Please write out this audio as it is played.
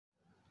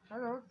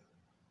Hello.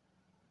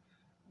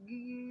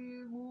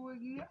 Yeah.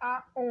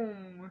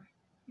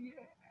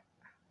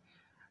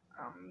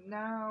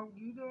 Now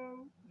you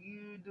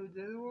do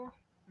this one.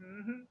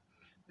 Mm-hmm.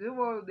 This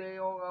one they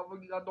all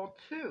have got done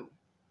too.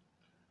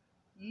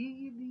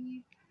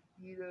 You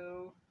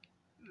know,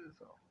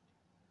 so.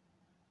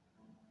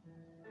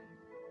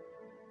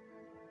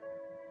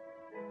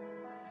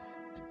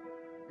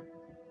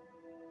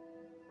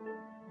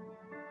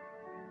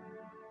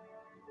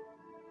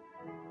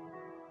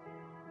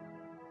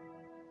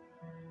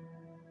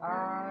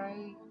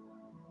 I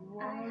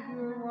want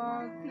you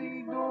want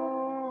to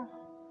go.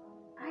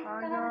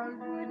 I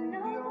got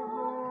you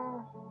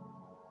go.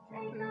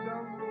 Take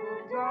on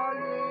your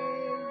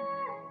darling.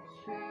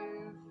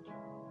 She's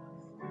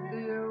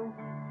still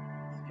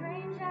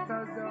Strange as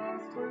it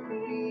seems to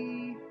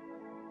be,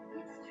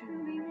 it's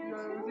truly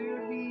meant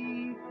to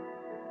be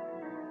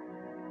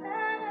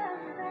that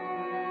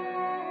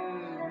affection.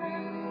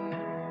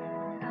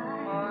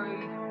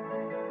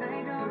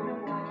 I don't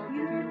know what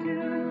you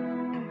do.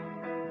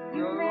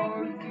 You make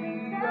me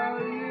think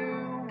that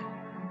you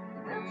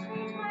will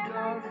change my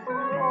life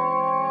forever.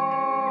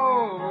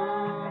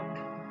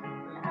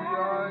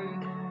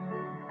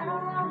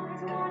 I'll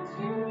always want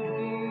you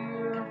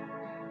near.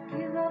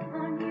 Give up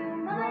on you,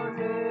 my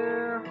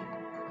dear.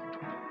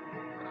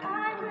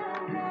 I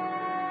will never.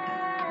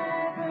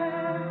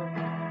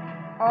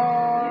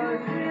 You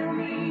thrill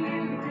me,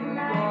 you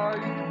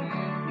delight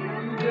me.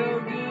 You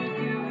please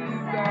me, you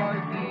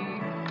excite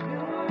me.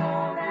 You're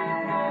all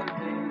that I've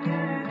been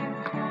yearning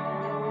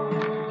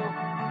for.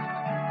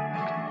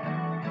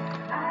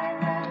 I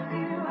love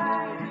you,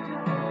 I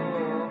adore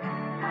you.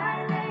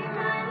 I lay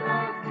my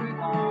life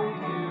before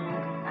you.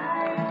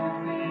 I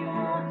only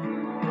want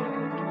you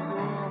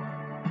more.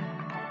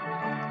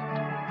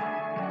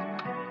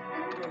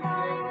 And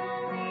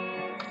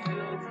finally, it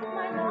seems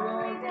my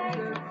lonely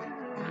days are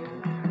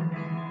through.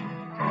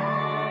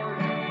 I've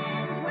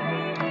been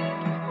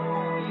waiting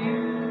for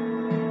you.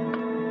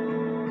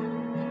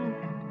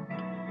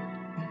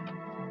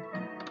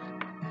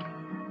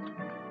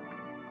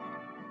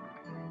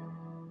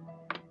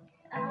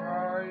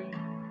 I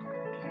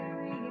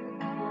carry you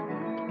all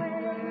the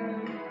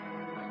way,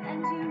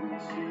 and you will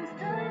choose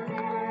the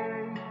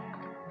day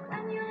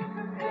when you're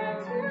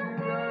prepared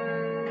to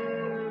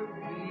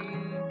leave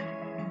me.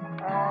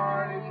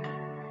 I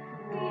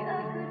be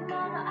a good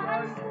mama,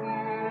 I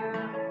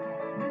swear.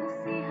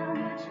 You'll see how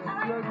much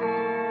I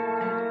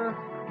care.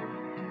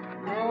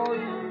 Are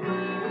you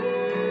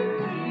ready?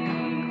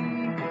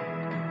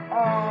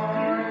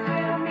 You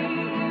thrill me,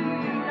 you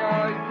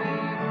delight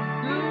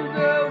me. You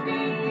know me,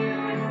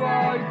 you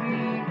excite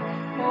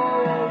me.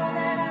 All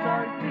that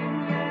I've been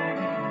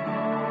yearning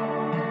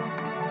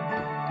for.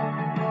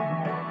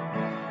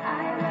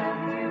 I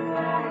love you,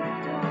 I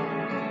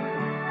adore you.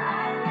 I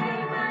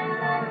lay my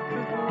life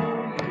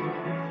before you.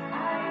 I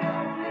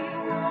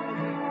only want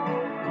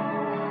you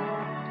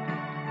more.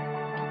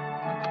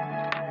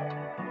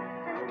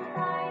 And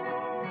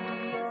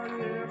finally,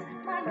 it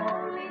seems my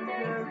lonely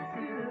days are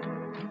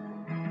through.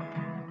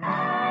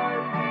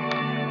 I've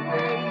been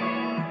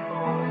waiting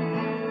for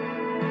you.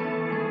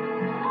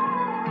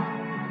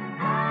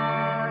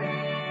 I've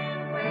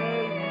been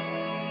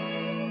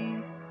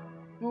waiting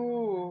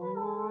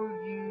for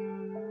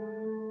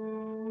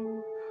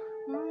you.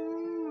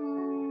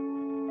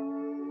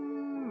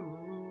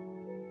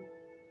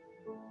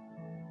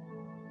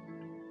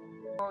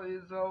 Oh,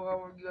 it's all I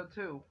want to get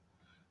too.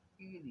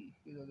 Easy,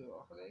 you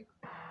know, okay?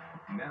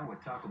 Now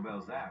with Taco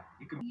Bell's app,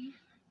 you can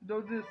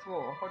Do this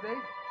for, okay?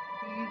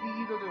 Easy,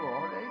 you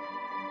know, okay?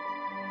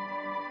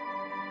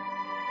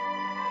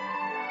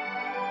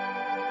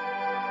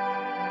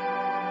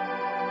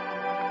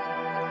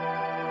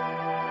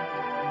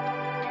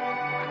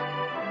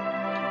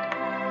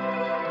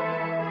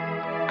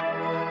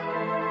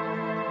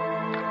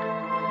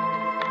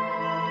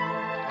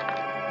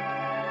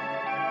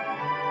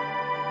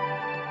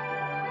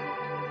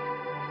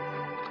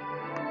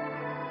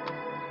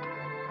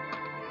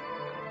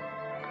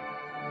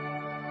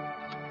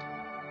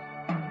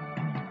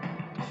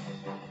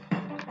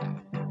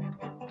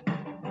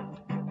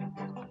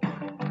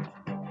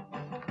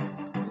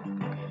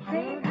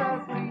 Think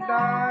as we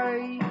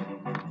die,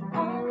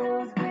 all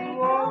those big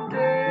old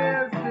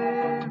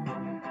dances.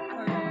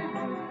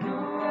 You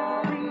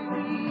are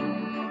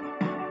me,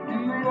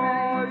 you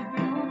are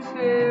two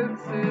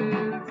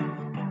chances.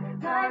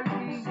 Like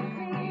in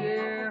the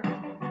air,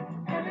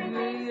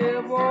 everything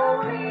is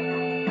so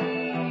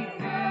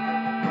easy.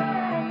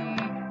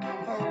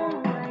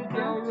 Oh,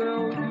 the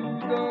will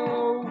you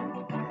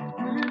know,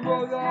 we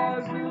both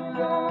as you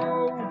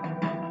know.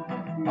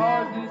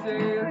 All the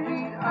days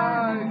the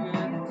I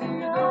get to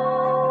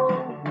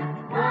know.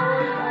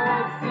 What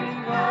was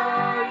the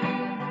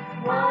lying?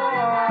 What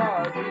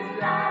was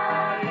the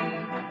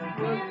lying?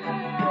 Was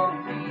the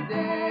only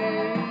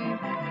day?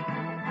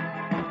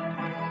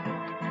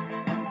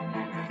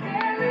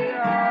 Scary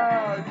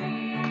as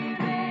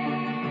easy.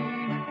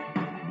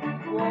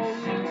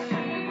 Won't you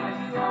see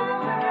what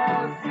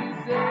was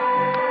the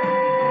day?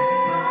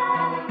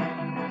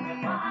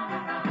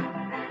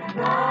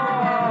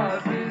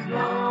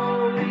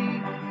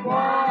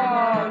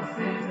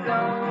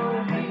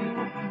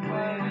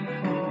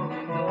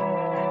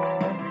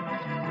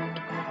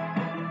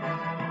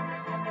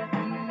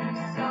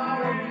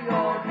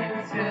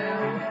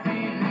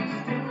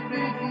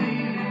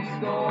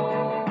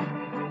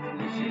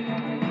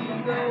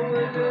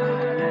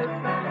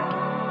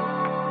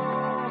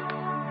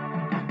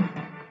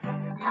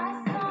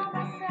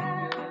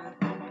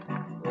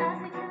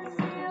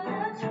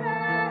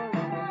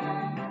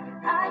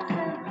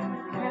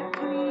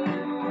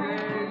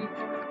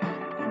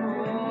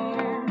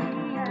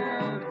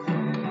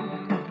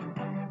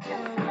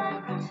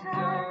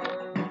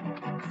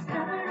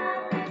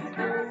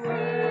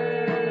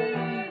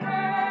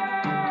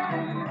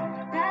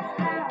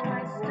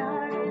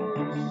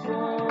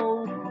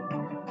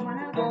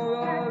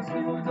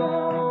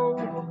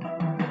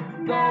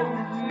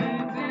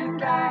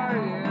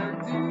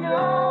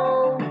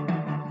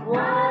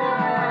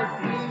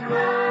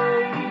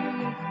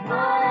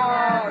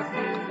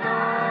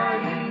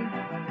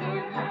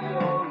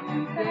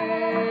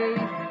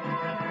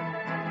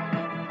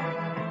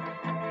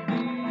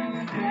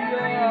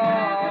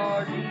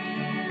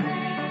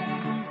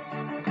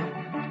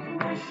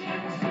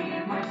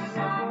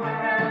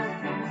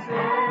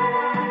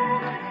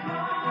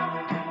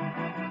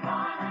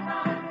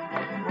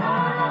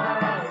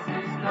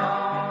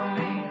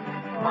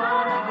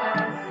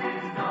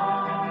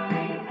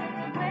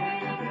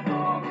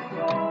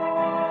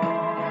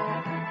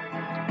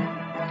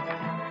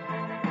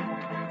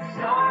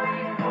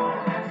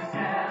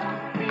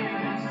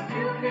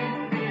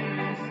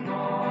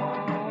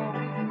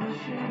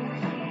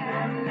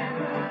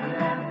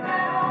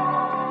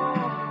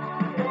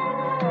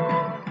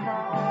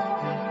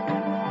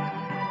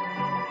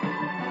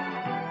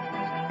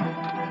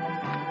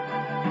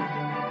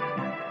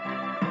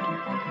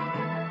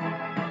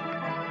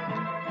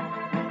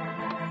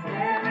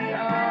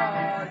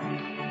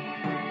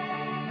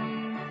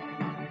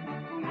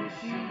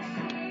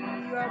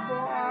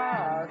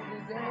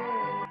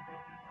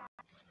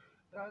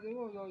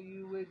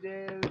 you with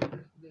this.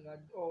 Then I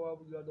all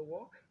over the other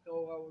wall,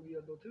 all over the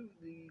other two.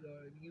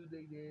 You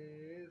did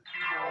this.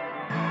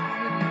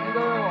 You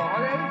know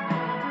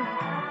what?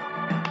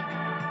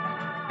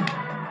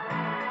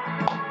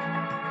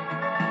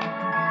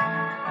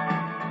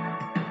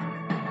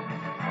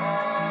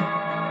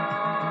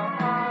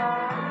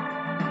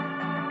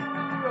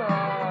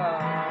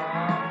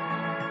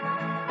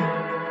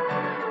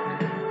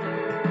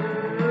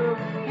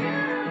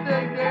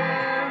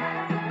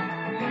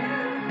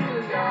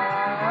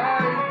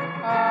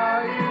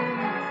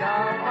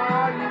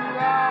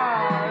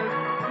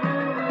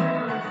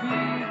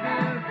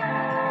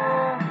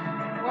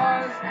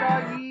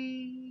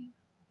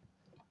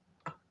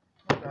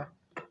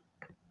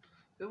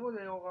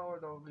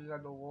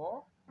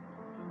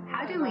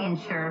 How do we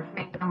ensure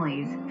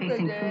families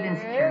facing food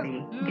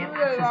insecurity get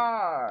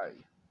access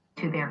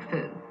to their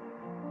food?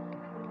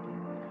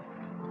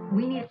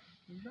 We need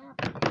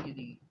not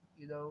easy,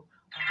 you know.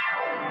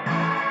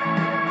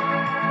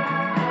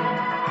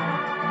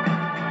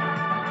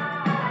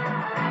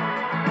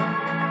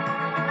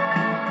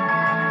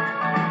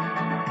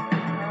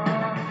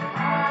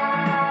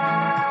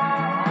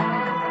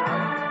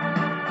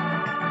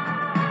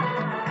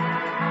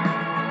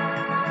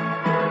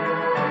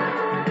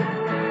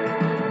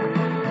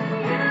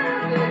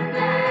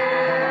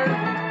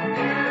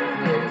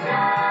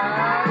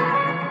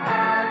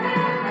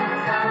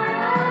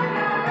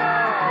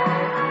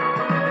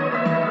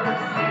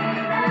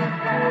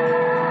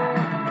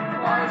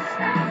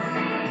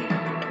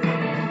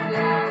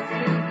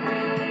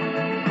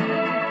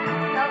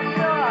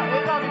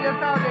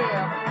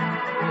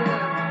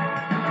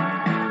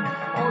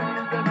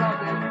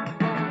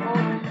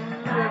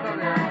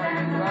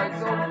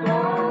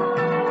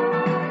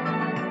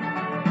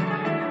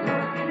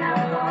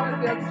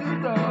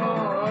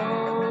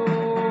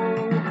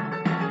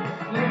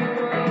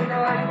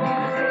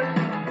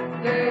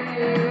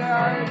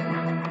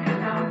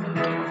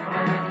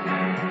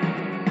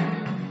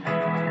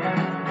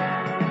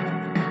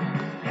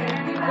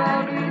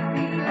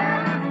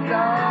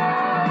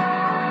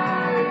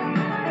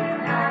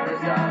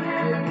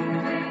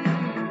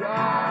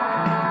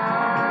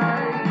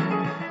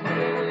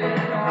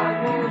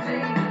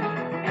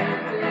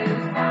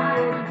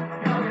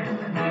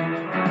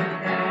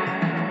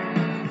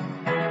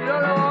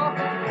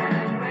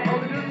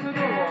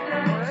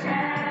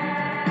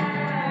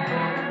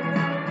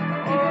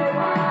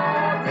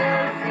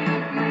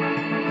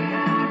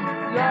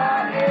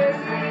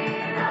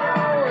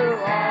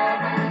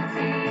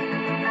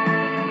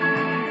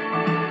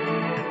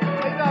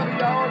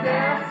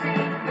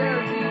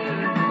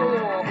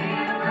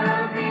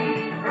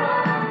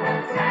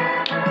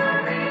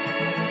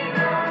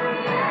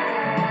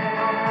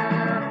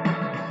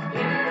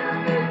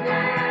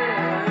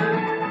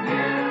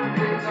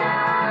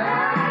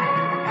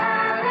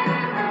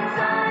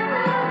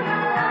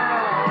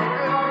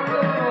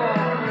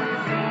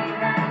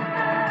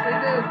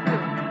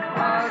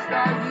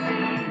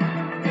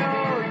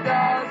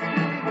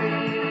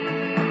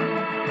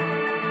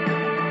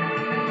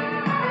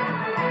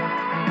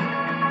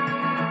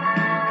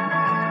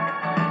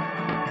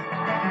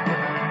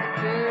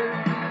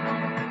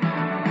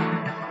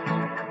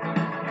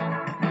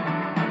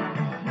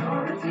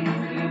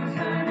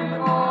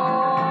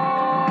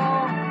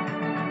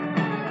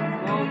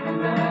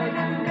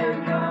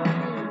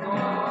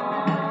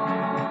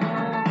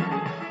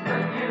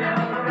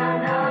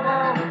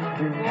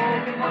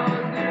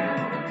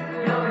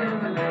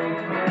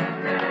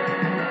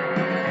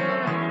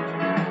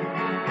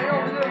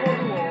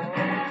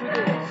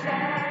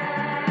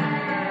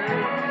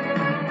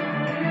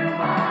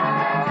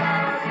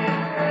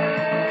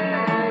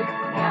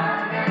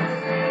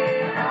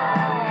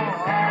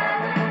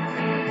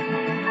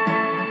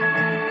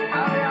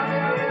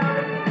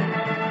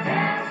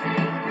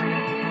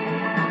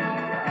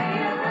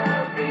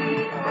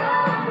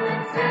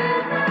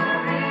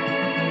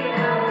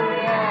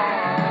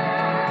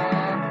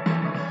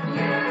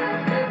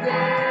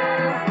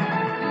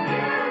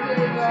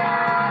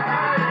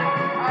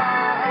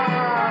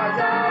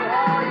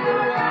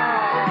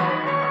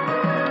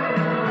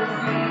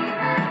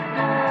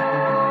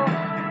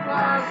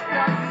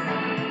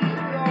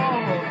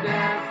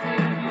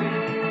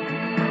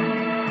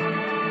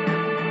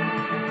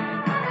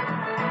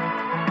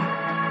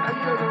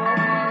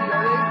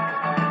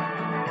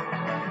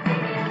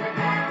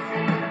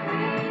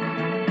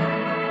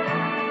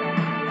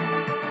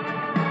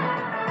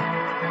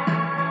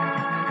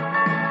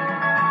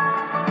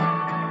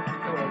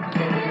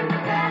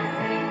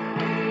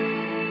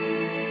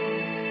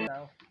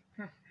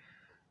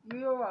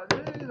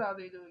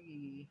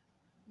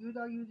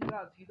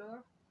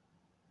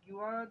 You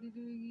are the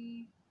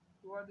Doogie.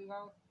 You are the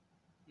house.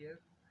 Yes.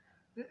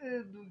 This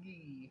is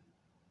Doogie.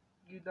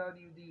 You know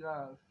the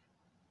house.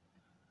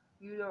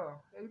 You know.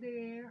 Hey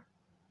there.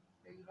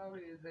 Hey, how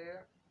is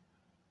there?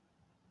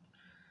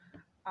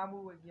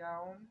 I'm with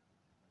y'all.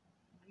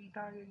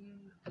 Guitar you.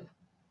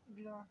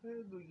 Gila,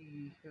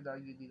 lagi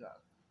sudah gila.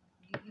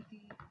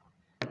 Gigi.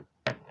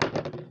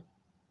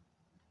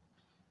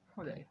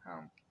 Holy,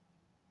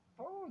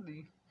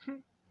 holy.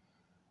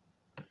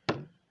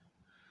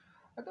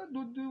 I thought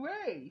do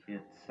way.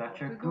 It's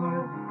such a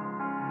good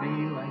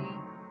feeling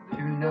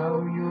to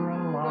know you're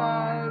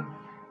alive.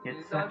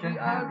 It's such a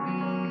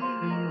happy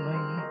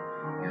feeling.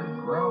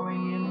 You're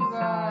growing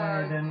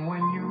inside, and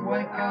when you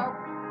wake up,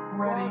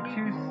 ready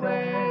to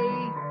say,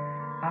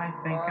 I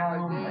think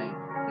I'll make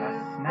a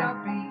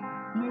snappy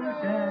new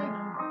day.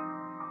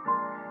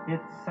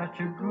 It's such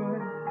a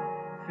good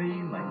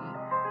feeling,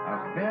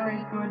 a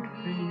very good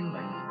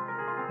feeling.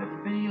 The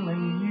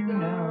feeling you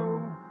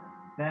know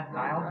that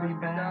I'll be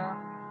back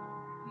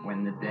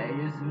when the day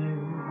is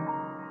new,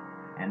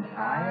 and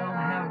I'll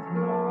have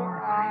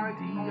more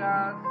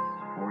ideas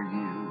for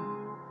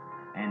you,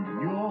 and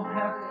you'll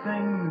have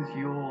things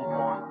you'll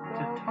want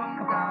to talk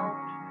about.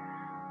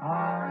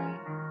 I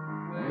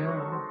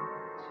will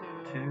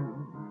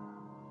too.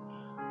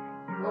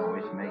 You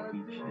always make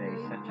each day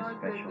such a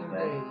special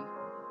day.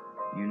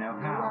 You know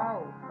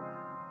how?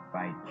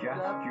 By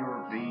just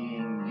your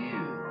being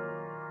you.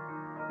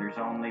 There's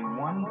only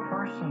one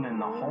person in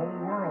the whole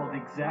world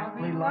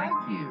exactly like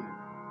you,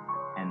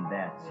 and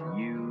that's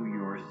you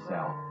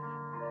yourself.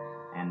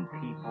 And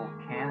people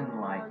can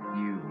like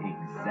you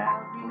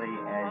exactly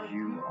as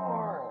you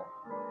are.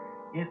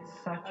 It's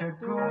such a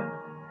good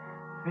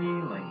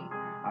feeling,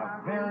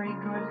 a very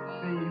good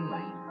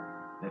feeling.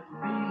 The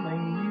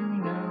feeling you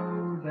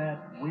know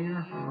that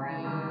we're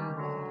friends.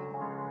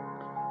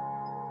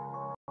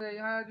 Hey,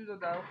 how do you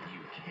know?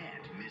 You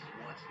can't miss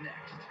what's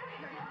next.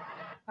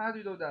 How do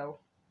you know?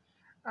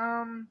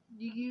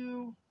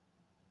 You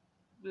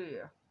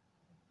yeah.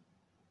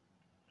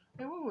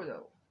 Hey, what was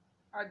that?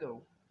 I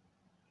know.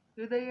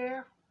 Did they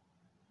air?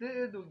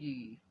 Did do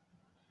gigi?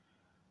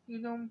 You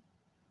know,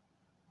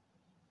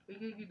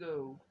 you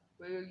know,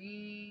 where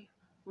ye,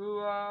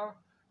 where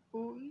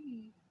who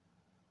ye,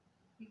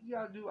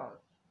 I do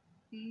us,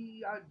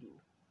 I do.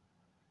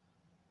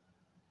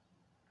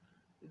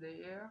 Did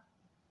they air?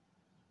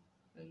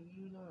 And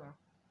you know.